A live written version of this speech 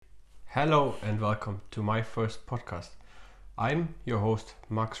Hello and welcome to my first podcast. I'm your host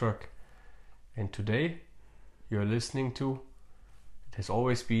Max Röck, and today you're listening to It Has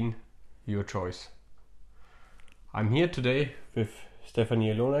Always Been Your Choice. I'm here today with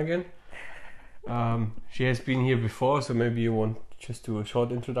Stephanie alone again. She has been here before, so maybe you want just do a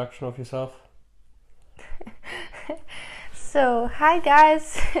short introduction of yourself. So, hi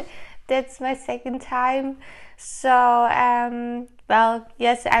guys, that's my second time. So,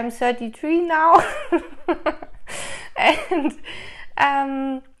 yes, I'm 33 now. And,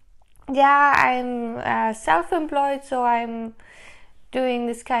 I'm self-employed, so I'm doing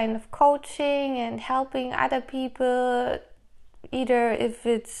this kind of coaching and helping other people, either if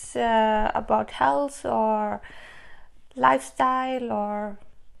it's about health or lifestyle or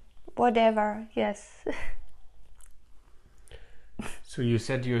whatever, yes. So you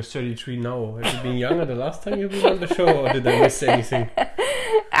said you're 33 now. Have you been younger the last time you've been on the show, or did I miss anything?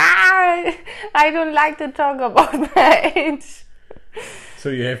 I don't like to talk about my age. So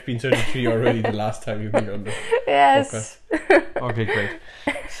you have been 33 already the last time you've been on the Yes. podcast. Okay, great.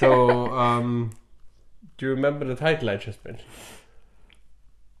 So, do you remember the title I just mentioned?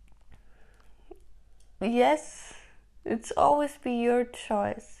 Yes, it's always be your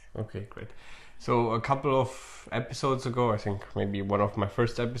choice. Okay, great. So a couple of episodes ago, I think maybe one of my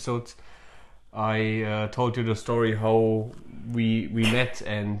first episodes, I told you the story how we met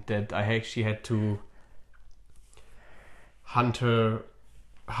and that I actually had to hunt her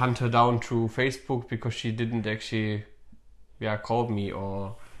down through Facebook because she didn't actually call me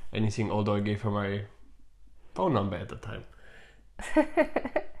or anything, although I gave her my phone number at the time.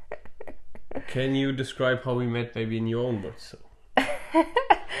 Can you describe how we met, maybe in your own words?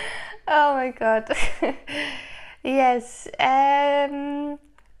 Oh my god. Yes. I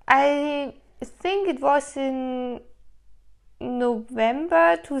think it was in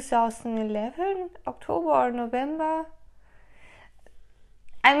November 2011, October or November.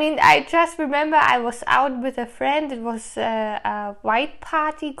 I mean, I just remember I was out with a friend. It was a white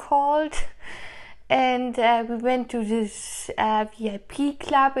party called, and we went to this VIP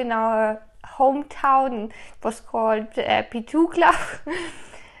club in our hometown. It was called P2 Club.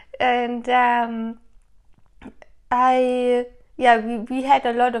 And we had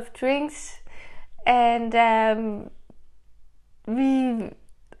a lot of drinks, and I'm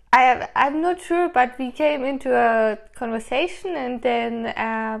not sure, but we came into a conversation, and then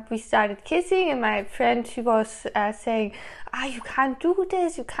we started kissing, and my friend, she was saying, you can't do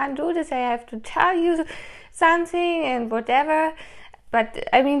this, I have to tell you something and whatever. But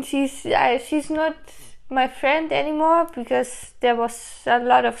I mean, she's not my friend anymore because there was a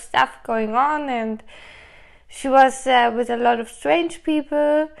lot of stuff going on, and she was with a lot of strange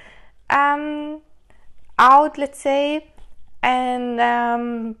people out, let's say. And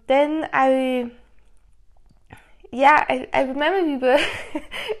then I remember we were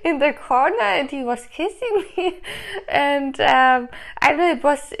in the corner and he was kissing me, and I don't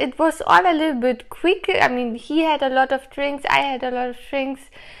know, it was all a little bit quick. I mean, he had a lot of drinks, I had a lot of drinks,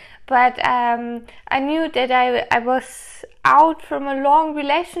 but I knew that I was out from a long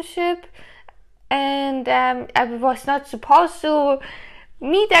relationship, and I was not supposed to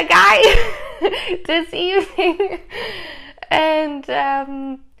meet a guy this evening. And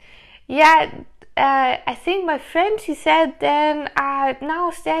I think my friend, she said then,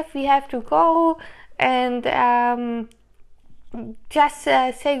 now Steph, we have to go and just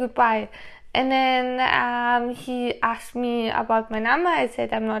say goodbye. And then he asked me about my number. I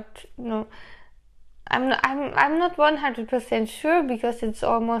said I'm not 100% sure because it's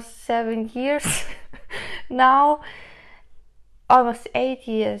almost 7 years now, almost 8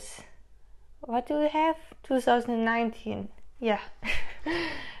 years. What do we have? 2019. Yeah.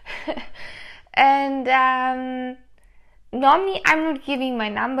 And normally I'm not giving my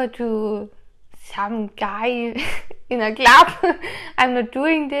number to some guy in a club. I'm not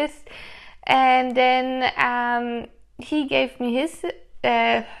doing this. And then he gave me his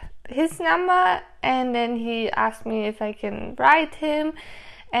number, and then he asked me if I can write him.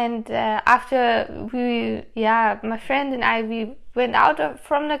 And after my friend and I, we went out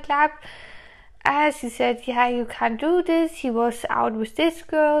from the club. She said, you can't do this. He was out with this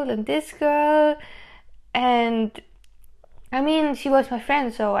girl and this girl. And I mean, she was my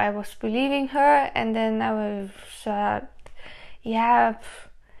friend, so I was believing her. And then I was,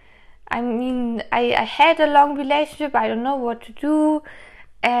 I mean, I had a long relationship. I don't know what to do.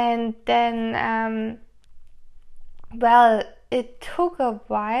 And then, it took a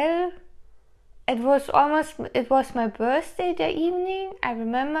while. It was my birthday that evening, I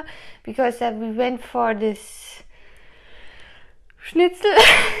remember, because we went for this schnitzel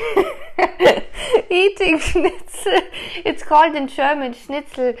eating schnitzel. It's called in German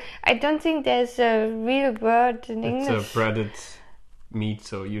schnitzel. I don't think there's a real word in English. It's a breaded meat,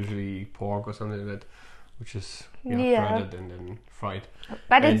 so usually pork or something like that, which is breaded and then fried.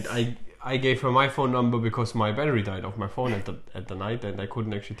 But and I gave her my phone number because my battery died off my phone at the night, and I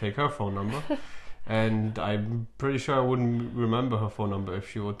couldn't actually take her phone number. And I'm pretty sure I wouldn't remember her phone number if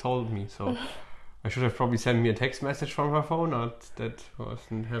she would told me. So I should have probably sent me a text message from her phone. That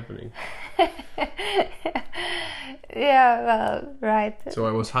wasn't happening. Yeah, well, right. So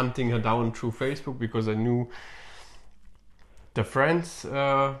I was hunting her down through Facebook because I knew the friends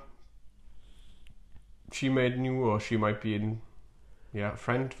she made new, or she might be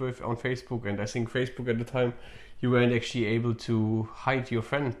friend with on Facebook. And I think Facebook at the time, you weren't actually able to hide your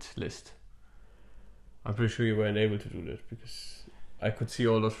friend list. I'm pretty sure you weren't able to do that because I could see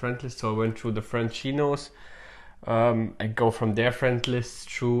all those friend lists. So I went through the friends she knows and go from their friend list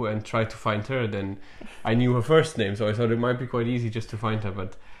through and try to find her. Then I knew her first name, so I thought it might be quite easy just to find her,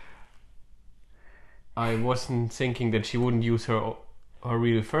 but I wasn't thinking that she wouldn't use her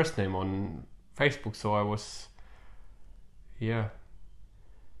real first name on Facebook. So I was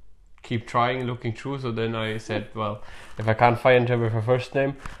keep trying, looking through. So then I said, well, if I can't find her with her first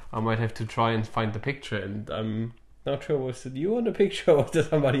name, I might have to try and find the picture. And I'm not sure, was it you on the picture or was it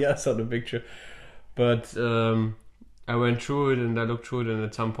somebody else on the picture? But I went through it and I looked through it, and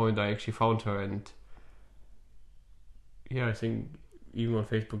at some point I actually found her. And I think even on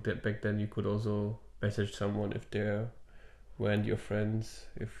Facebook that back then you could also message someone if they weren't your friends.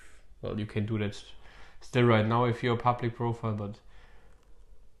 You can do that still right now if you're a public profile, but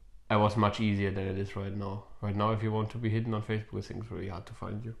it was much easier than it is right now. Right now, if you want to be hidden on Facebook, I think it's really hard to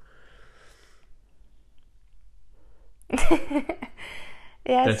find you.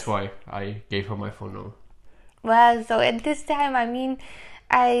 Yes. That's why I gave her my phone number. Well, so at this time, I mean,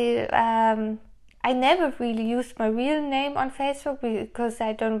 I never really used my real name on Facebook because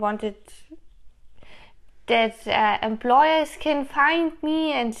I don't want it that employers can find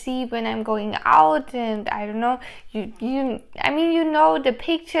me and see when I'm going out, and I don't know, you know the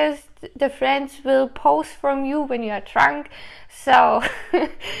pictures the friends will post from you when you are drunk, so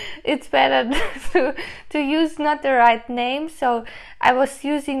it's better to use not the right name. So I was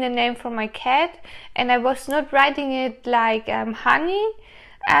using the name for my cat, and I was not writing it like honey,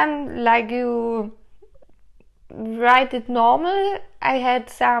 like you write it normal. I had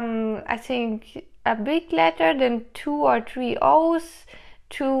some, I think, a big letter, then 2 or 3 O's,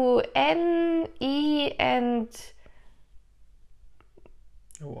 2 N, E, and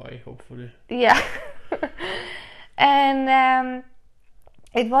Y, hopefully. Yeah. And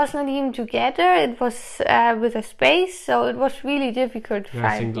it was not even together, it was with a space, so it was really difficult to find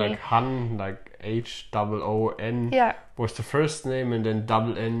I think me. like Han, like H-O-O-N was the first name, and then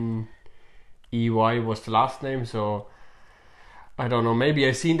N-E-Y was the last name, so I don't know, maybe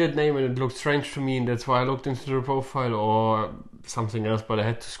I seen that name and it looked strange to me, and that's why I looked into the profile, or something else, but I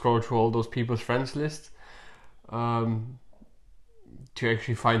had to scroll through all those people's friends list to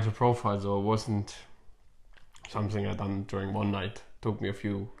actually find her profile. So it wasn't something I done during one night. It took me a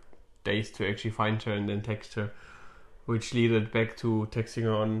few days to actually find her and then text her, which led back to texting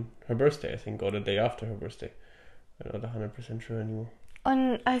her on her birthday, I think, or the day after her birthday. I'm not 100% sure anymore.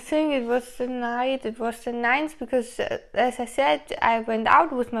 I think it was the 9th, because as I said, I went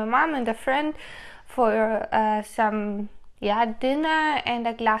out with my mom and a friend for some dinner and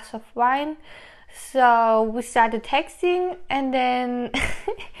a glass of wine. So we started texting, and then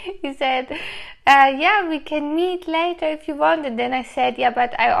he said, we can meet later if you want. And then I said,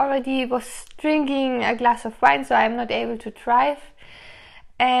 but I already was drinking a glass of wine, so I'm not able to drive.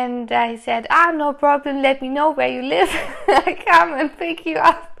 And I said, no problem, let me know where you live. I come and pick you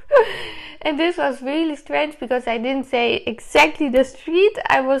up. And this was really strange because I didn't say exactly the street.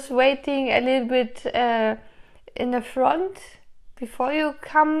 I was waiting a little bit in the front before you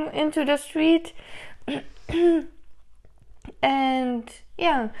come into the street. And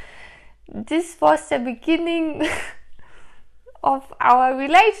this was the beginning of our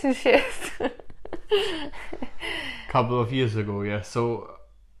relationship. Couple of years ago, so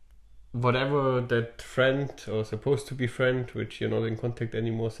whatever that friend or supposed to be friend, which you're not in contact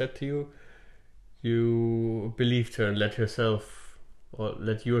anymore, said to you, you believed her and let yourself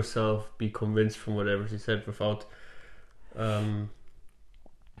be convinced from whatever she said without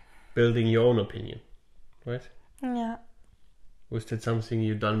building your own opinion, right? Yeah. Was that something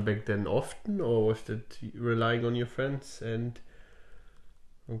you done back then often, or was that relying on your friends? And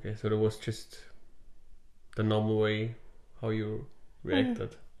okay, so that was just the normal way how you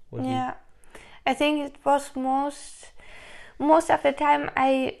reacted. I think it was most of the time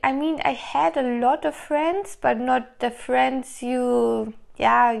I mean I had a lot of friends, but not the friends you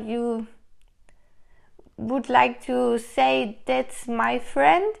would like to say that's my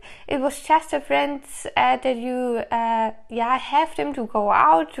friend. It was just a friends that you have them to go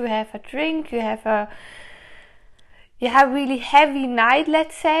out, to have a drink, you have a really heavy night,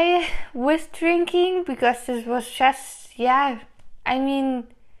 let's say, with drinking, because this was just I mean,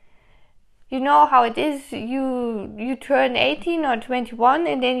 you know how it is. You turn 18 or 21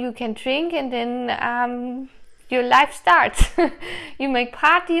 and then you can drink, and then your life starts. You make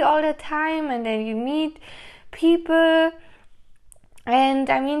party all the time, and then you meet people. And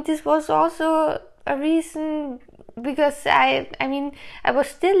I mean, this was also a reason, because I was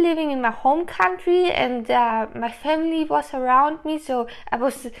still living in my home country, and my family was around me, so I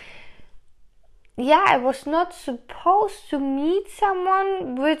was not supposed to meet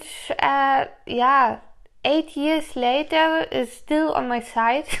someone which 8 years later is still on my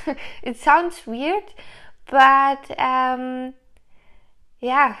side. It sounds weird, but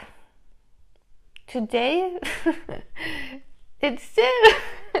today it's still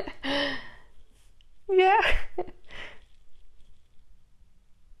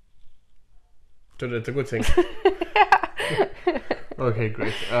So that's a good thing. Okay,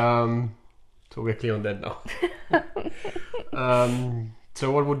 great. So we're clear on that now.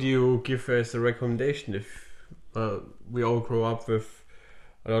 So what would you give as a recommendation if we all grow up with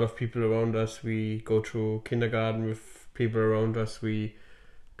a lot of people around us, we go through kindergarten with people around us, we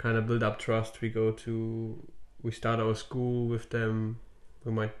kind of build up trust, we start our school with them,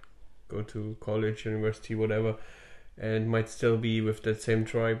 we might go to college, university, whatever, and might still be with that same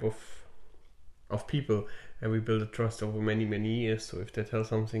tribe of people, and we build a trust over many, many years. So if they tell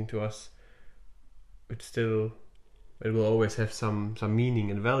something to us, it will always have some meaning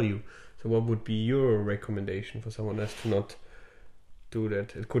and value. So what would be your recommendation for someone else to not do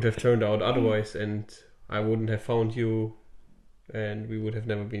that? It could have turned out otherwise, and I wouldn't have found you, and we would have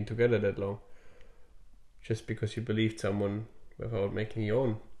never been together that long, just because you believed someone without making your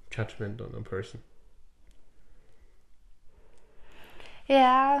own judgment on a person.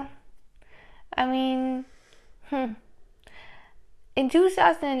 Yeah, I mean, in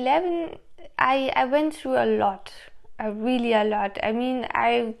 2011 I went through a lot, really a lot. I mean,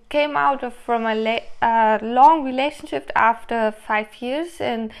 I came out from a long relationship after 5 years,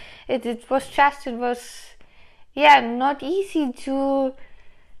 and it was not easy to,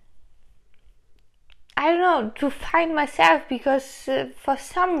 I don't know, to find myself, because for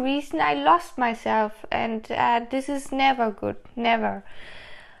some reason I lost myself, and this is never good, never.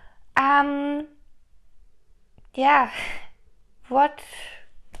 What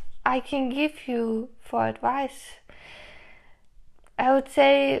I can give you for advice, I would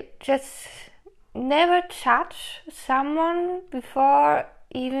say just never judge someone before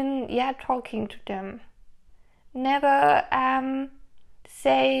even talking to them. Never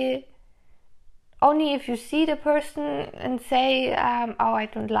say, only if you see the person and say, oh, I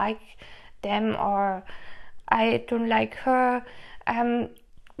don't like them, or I don't like her.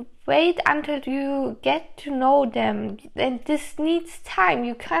 Wait until you get to know them, and this needs time.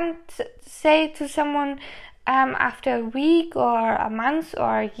 You can't say to someone after a week or a month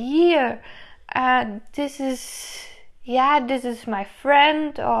or a year, this is my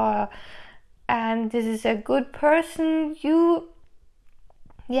friend, or this is a good person. You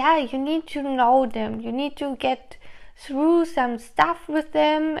need to know them. You need to get through some stuff with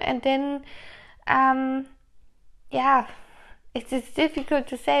them, and then it's difficult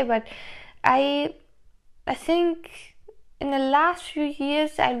to say, but I think in the last few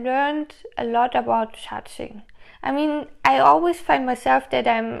years I learned a lot about judging. I mean, I always find myself that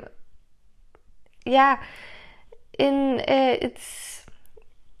I'm in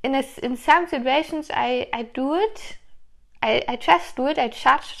some situations I do it. I just do it. I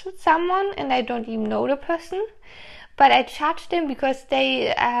judge someone and I don't even know the person, but I judge them because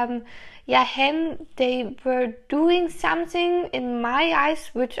they they were doing something in my eyes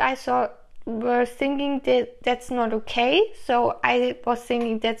which I were thinking that that's not okay. So I was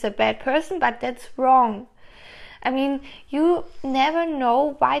thinking that's a bad person, but that's wrong. I mean, you never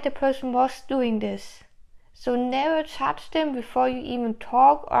know why the person was doing this. So never judge them before you even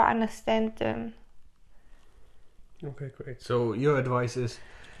talk or understand them. Okay, great. So your advice is,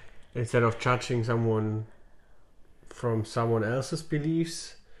 instead of judging someone from someone else's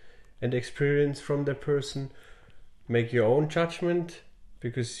beliefs and experience from that person, make your own judgment,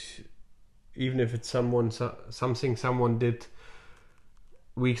 because even if it's something someone did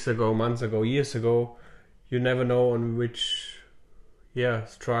weeks ago, months ago, years ago, you never know on which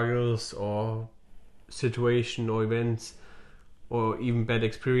struggles or situation or events or even bad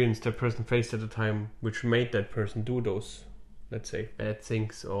experience that person faced at the time, which made that person do those, let's say, bad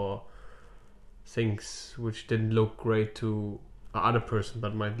things or things which didn't look great to other person,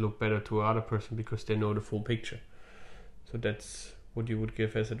 but might look better to other person because they know the full picture. So that's what you would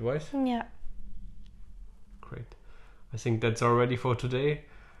give as advice? Yeah. Great. I think that's already for today.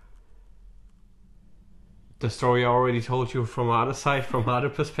 The story I already told you from other side, from other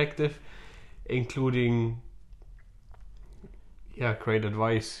perspective, including great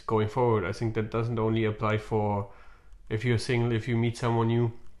advice going forward. I think that doesn't only apply for if you're single, if you meet someone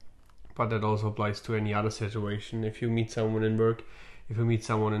new, but that also applies to any other situation. If you meet someone in work, if you meet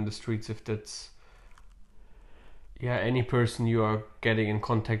someone in the streets, if that's any person you are getting in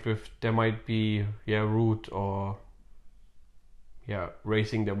contact with, there might be rude or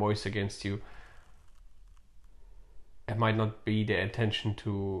raising their voice against you. It might not be their intention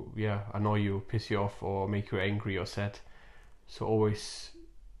to annoy you, piss you off, or make you angry or sad. So always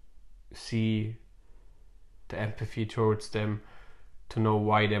see the empathy towards them, to know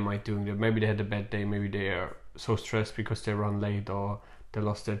why they might doing that. Maybe they had a bad day, maybe they are so stressed because they run late, or they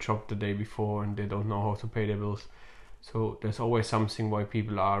lost their job the day before and they don't know how to pay their bills. So there's always something why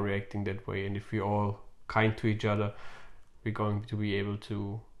people are reacting that way, and if we're all kind to each other, we're going to be able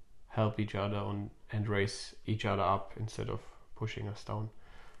to help each other and raise each other up instead of pushing us down.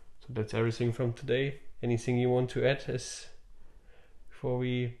 So that's everything from today. Anything you want to add before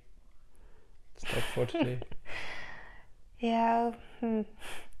we stop for today?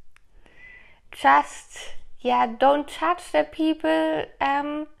 Just don't judge the people.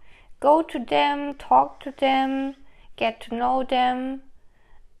 Go to them, talk to them, get to know them,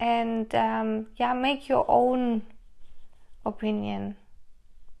 and make your own opinion.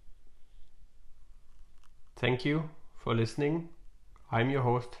 Thank you for listening. I'm your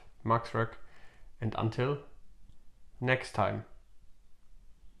host, Max Röck, and until next time.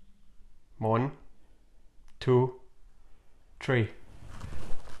 1, 2, 3.